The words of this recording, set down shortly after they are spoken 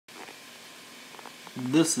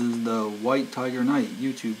This is the White Tiger Knight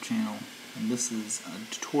YouTube channel, and this is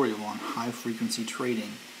a tutorial on high-frequency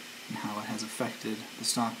trading and how it has affected the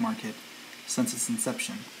stock market since its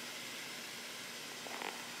inception.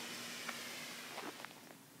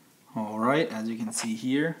 Alright, as you can see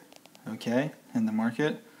here, in the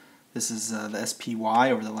market, this is the SPY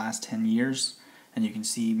over the last 10 years, and you can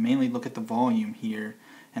see, mainly look at the volume here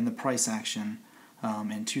and the price action.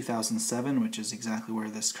 In 2007, which is exactly where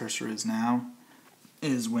this cursor is now,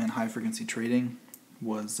 is when high-frequency trading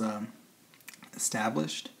was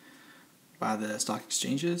established by the stock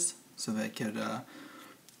exchanges so they could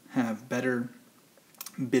have better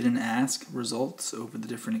bid and ask results over the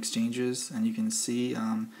different exchanges. And you can see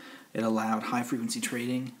it allowed high-frequency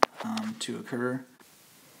trading to occur.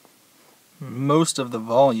 Most of the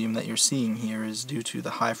volume that you're seeing here is due to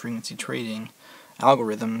the high-frequency trading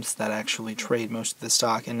algorithms that actually trade most of the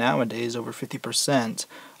stock, and nowadays over 50%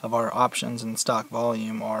 of our options and stock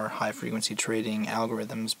volume are high-frequency trading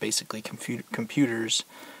algorithms, basically computers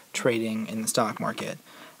trading in the stock market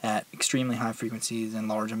at extremely high frequencies and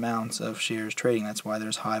large amounts of shares trading. That's why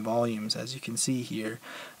there's high volumes, as you can see here,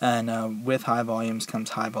 and with high volumes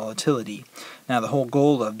comes high volatility. Now, the whole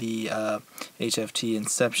goal of the HFT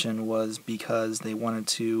inception was because they wanted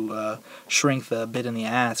to shrink the bid and the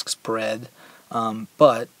ask spread,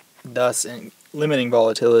 but thus limiting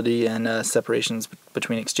volatility and separations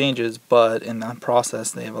between exchanges, but in that process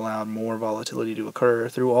they have allowed more volatility to occur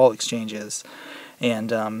through all exchanges.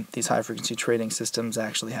 And these high-frequency trading systems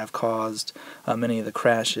actually have caused many of the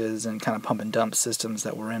crashes and kind of pump and dump systems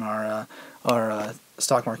that were in our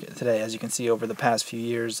stock market today. As you can see, over the past few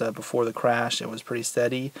years before the crash, it was pretty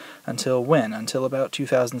steady until when? Until about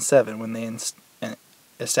 2007, when they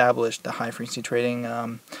established the high-frequency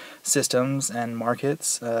trading systems and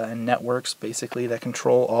markets and networks, basically, that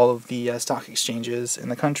control all of the stock exchanges in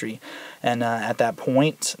the country. And at that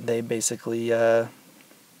point, they basically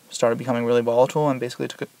started becoming really volatile and basically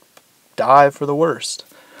took a dive for the worst.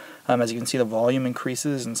 As you can see, the volume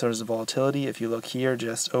increases and so does the volatility. If you look here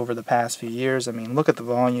just over the past few years, I mean, look at the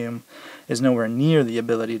volume is nowhere near the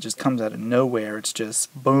ability. It just comes out of nowhere. It's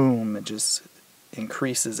just boom. It just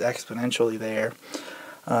increases exponentially there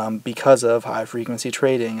because of high-frequency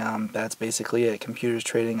trading. That's basically it. Computers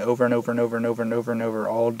trading over and over and over and over and over and over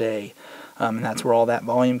all day. And that's where all that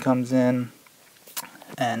volume comes in.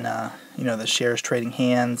 And the shares trading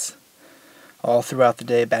hands all throughout the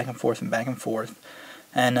day, back and forth and back and forth.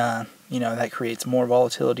 And that creates more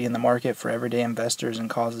volatility in the market for everyday investors and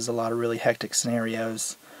causes a lot of really hectic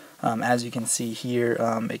scenarios. As you can see here,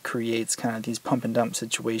 it creates kind of these pump and dump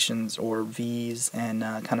situations, or V's, and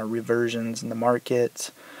kind of reversions in the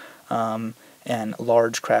market, and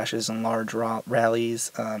large crashes and large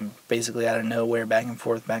rallies, basically out of nowhere, back and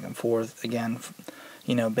forth. Again,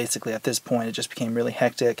 basically at this point it just became really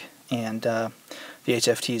hectic, and the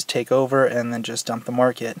HFTs take over and then just dump the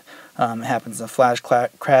market. It happens in a flash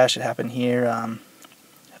crash. It happened here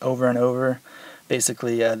over and over.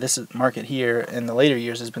 Basically, this market here in the later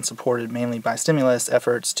years has been supported mainly by stimulus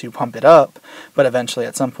efforts to pump it up, but eventually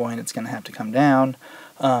at some point it's going to have to come down,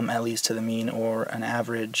 at least to the mean or an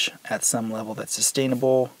average at some level that's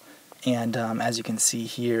sustainable. And as you can see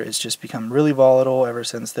here, it's just become really volatile ever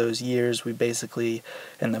since those years. We basically,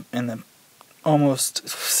 in the almost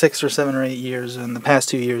 6 or 7 or 8 years, in the past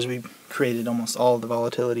 2 years, we've created almost all of the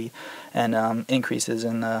volatility and increases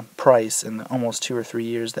in the price in the almost 2 or 3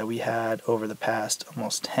 years that we had over the past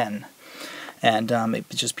almost 10. And it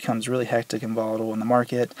just becomes really hectic and volatile in the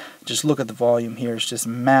market. Just look at the volume here. It's just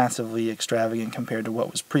massively extravagant compared to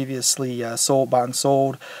what was previously bought and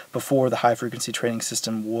sold before the high-frequency trading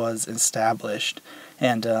system was established.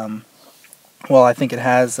 And well, I think it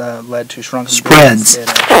has led to shrunken spreads. It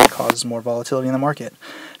causes more volatility in the market.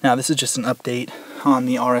 Now, this is just an update on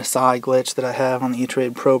the RSI glitch that I have on the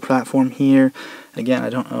E-Trade Pro platform here. Again, I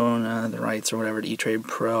don't own the rights or whatever to E-Trade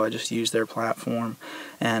Pro. I just use their platform.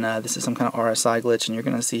 And this is some kind of RSI glitch, and you're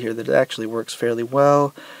going to see here that it actually works fairly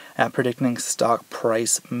well at predicting stock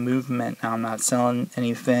price movement. Now, I'm not selling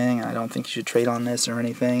anything. I don't think you should trade on this or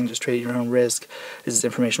anything. Just trade at your own risk. This is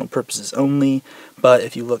informational purposes only. But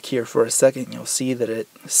if you look here for a second, you'll see that it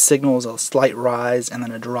signals a slight rise and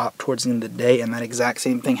then a drop towards the end of the day, and that exact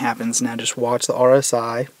same thing happens. Now, just watch the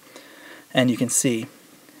RSI, and you can see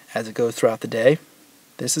as it goes throughout the day,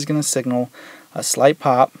 this is going to signal a slight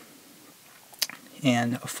pop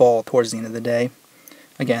and a fall towards the end of the day.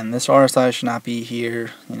 Again, this RSI should not be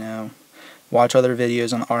here. Watch other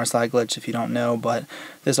videos on the RSI glitch if you don't know, but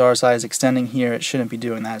this RSI is extending here. It shouldn't be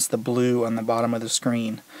doing that. It's the blue on the bottom of the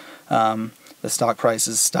screen. the stock price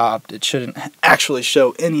is stopped, it shouldn't actually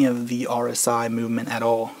show any of the RSI movement at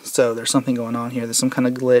all. So there's something going on here. There's some kind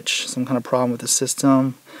of glitch, some kind of problem with the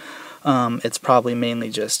system. It's probably mainly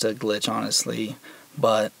just a glitch, honestly,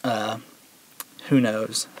 but who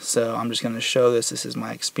knows. So I'm just going to show this. This is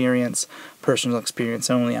my experience, personal experience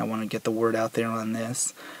only. I want to get the word out there on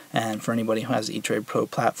this, and for anybody who has the E-Trade Pro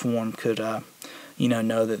platform could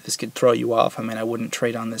know that this could throw you off. I mean, I wouldn't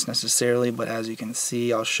trade on this necessarily, but as you can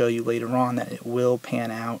see, I'll show you later on that it will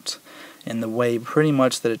pan out in the way pretty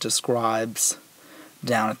much that it describes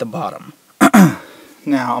down at the bottom.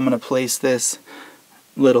 Now I'm going to place this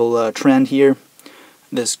little trend here,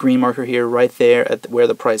 this green marker here, right there at where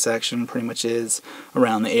the price action pretty much is,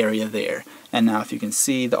 around the area there. And now if you can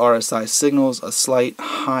see, the RSI signals a slight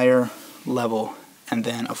higher level and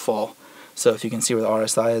then a fall. So if you can see where the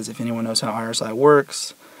RSI is, if anyone knows how RSI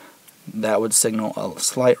works, that would signal a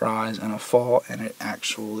slight rise and a fall, and it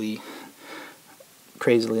actually,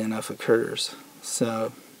 crazily enough, occurs.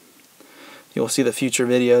 So you'll see the future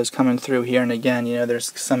videos coming through here, and again,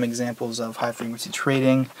 there's some examples of high frequency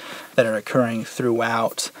trading that are occurring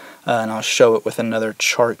throughout, and I'll show it with another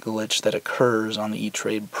chart glitch that occurs on the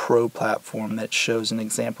E-Trade Pro platform that shows an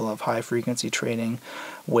example of high frequency trading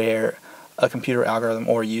where a computer algorithm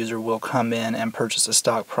or user will come in and purchase a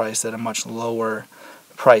stock price at a much lower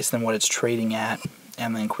price than what it's trading at,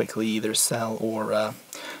 and then quickly either sell or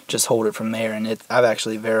just hold it from there. And I've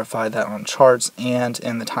actually verified that on charts and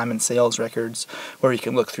in the time and sales records, where you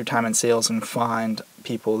can look through time and sales and find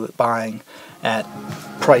people buying at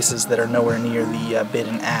prices that are nowhere near the bid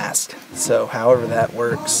and ask. So however that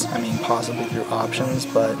works, I mean, possibly through options,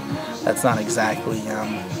 but that's not exactly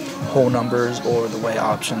whole numbers or the way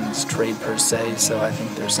options trade per se, so I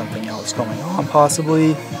think there's something else going on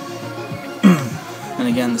possibly. And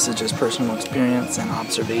again, this is just personal experience and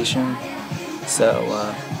observation,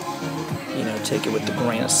 so take it with a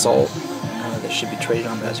grain of salt. This should be traded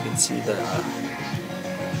on, but as you can see, the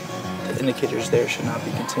indicators there should not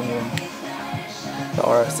be continuing. The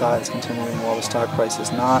RSI is continuing while the stock price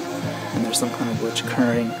is not, and there's some kind of glitch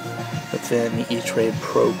occurring within the E-Trade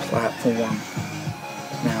Pro platform.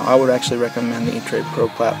 Now, I would actually recommend the E-Trade Pro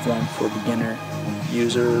platform for beginner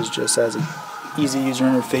users, just as an easy user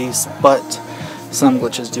interface, but some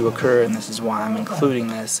glitches do occur, and this is why I'm including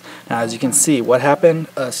this. Now, as you can see, what happened?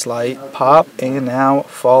 A slight pop, and now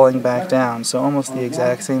falling back down. So almost the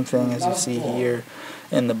exact same thing as you see here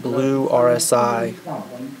in the blue RSI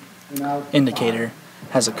indicator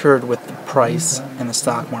has occurred with the price in the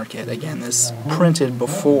stock market. Again, this printed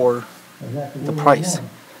before the price.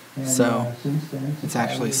 So it's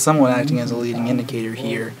actually somewhat acting as a leading indicator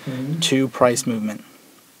here to price movement.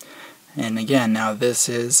 And again, now this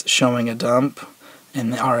is showing a dump in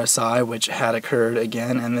the RSI, which had occurred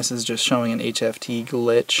again, and this is just showing an HFT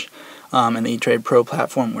glitch in the E-Trade Pro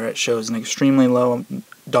platform, where it shows an extremely low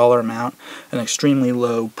dollar amount, an extremely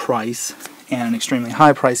low price, and an extremely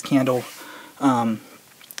high price candle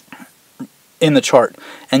in the chart.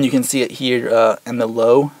 And you can see it here in the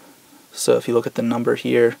low. So if you look at the number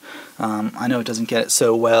here, I know it doesn't get it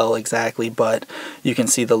so well exactly, but you can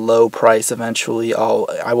see the low price eventually.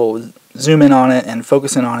 I will zoom in on it and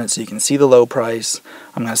focus in on it so you can see the low price.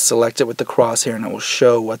 I'm going to select it with the crosshair, and it will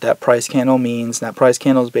show what that price candle means. That price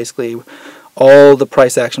candle is basically all the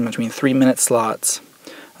price action between 3-minute slots,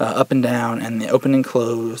 up and down, and the open and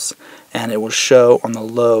close, and it will show on the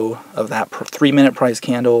low of that 3-minute price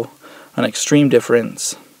candle an extreme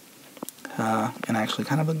difference. And actually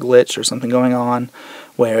kind of a glitch or something going on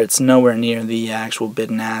where it's nowhere near the actual bid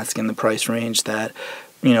and ask and the price range that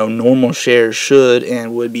normal shares should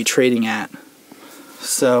and would be trading at.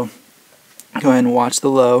 So go ahead and watch the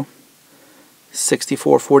low,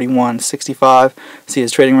 64.41, 65. See,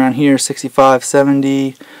 it's trading around here,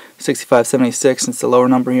 65.70, 65.76. It's the lower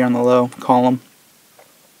number here on the low column.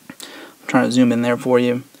 I'm trying to zoom in there for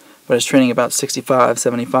you, but it's trading about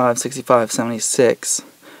 65.75, 65.76.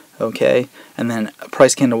 Okay, and then a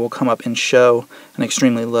price candle will come up and show an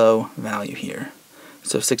extremely low value here.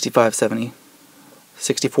 So 65.70,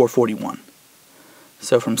 64.41.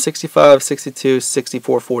 So from 65, 62,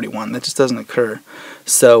 64.41, that just doesn't occur.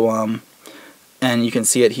 So, and you can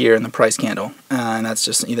see it here in the price candle, and that's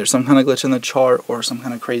just either some kind of glitch in the chart or some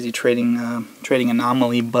kind of crazy trading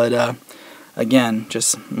anomaly. But again,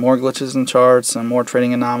 just more glitches in charts and more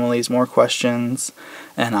trading anomalies, more questions.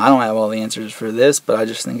 And I don't have all the answers for this, but I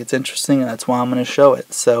just think it's interesting, and that's why I'm going to show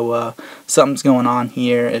it. So something's going on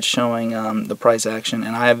here. It's showing the price action,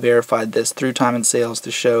 and I have verified this through time and sales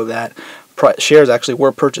to show that shares actually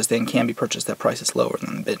were purchased and can be purchased at prices lower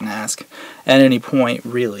than the bid and ask at any point,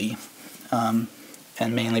 really. And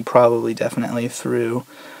mainly, probably, definitely through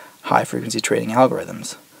high-frequency trading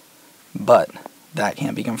algorithms. But that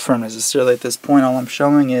can't be confirmed necessarily at this point. All I'm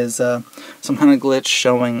showing is some kind of glitch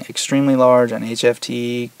showing extremely large and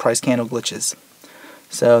HFT price candle glitches.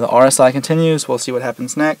 So the RSI continues. We'll see what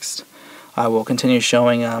happens next. I will continue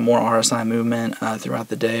showing more RSI movement throughout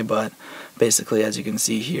the day, but basically, as you can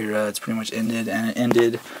see here, it's pretty much ended, and it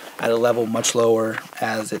ended at a level much lower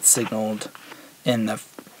as it signaled in the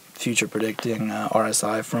future predicting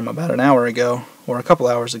RSI from about an hour ago or a couple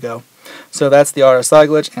hours ago. So that's the RSI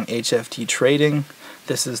glitch and HFT trading.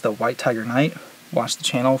 This is the White Tiger Knight. Watch the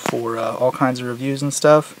channel for all kinds of reviews and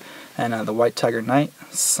stuff. And the White Tiger Knight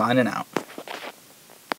signing out.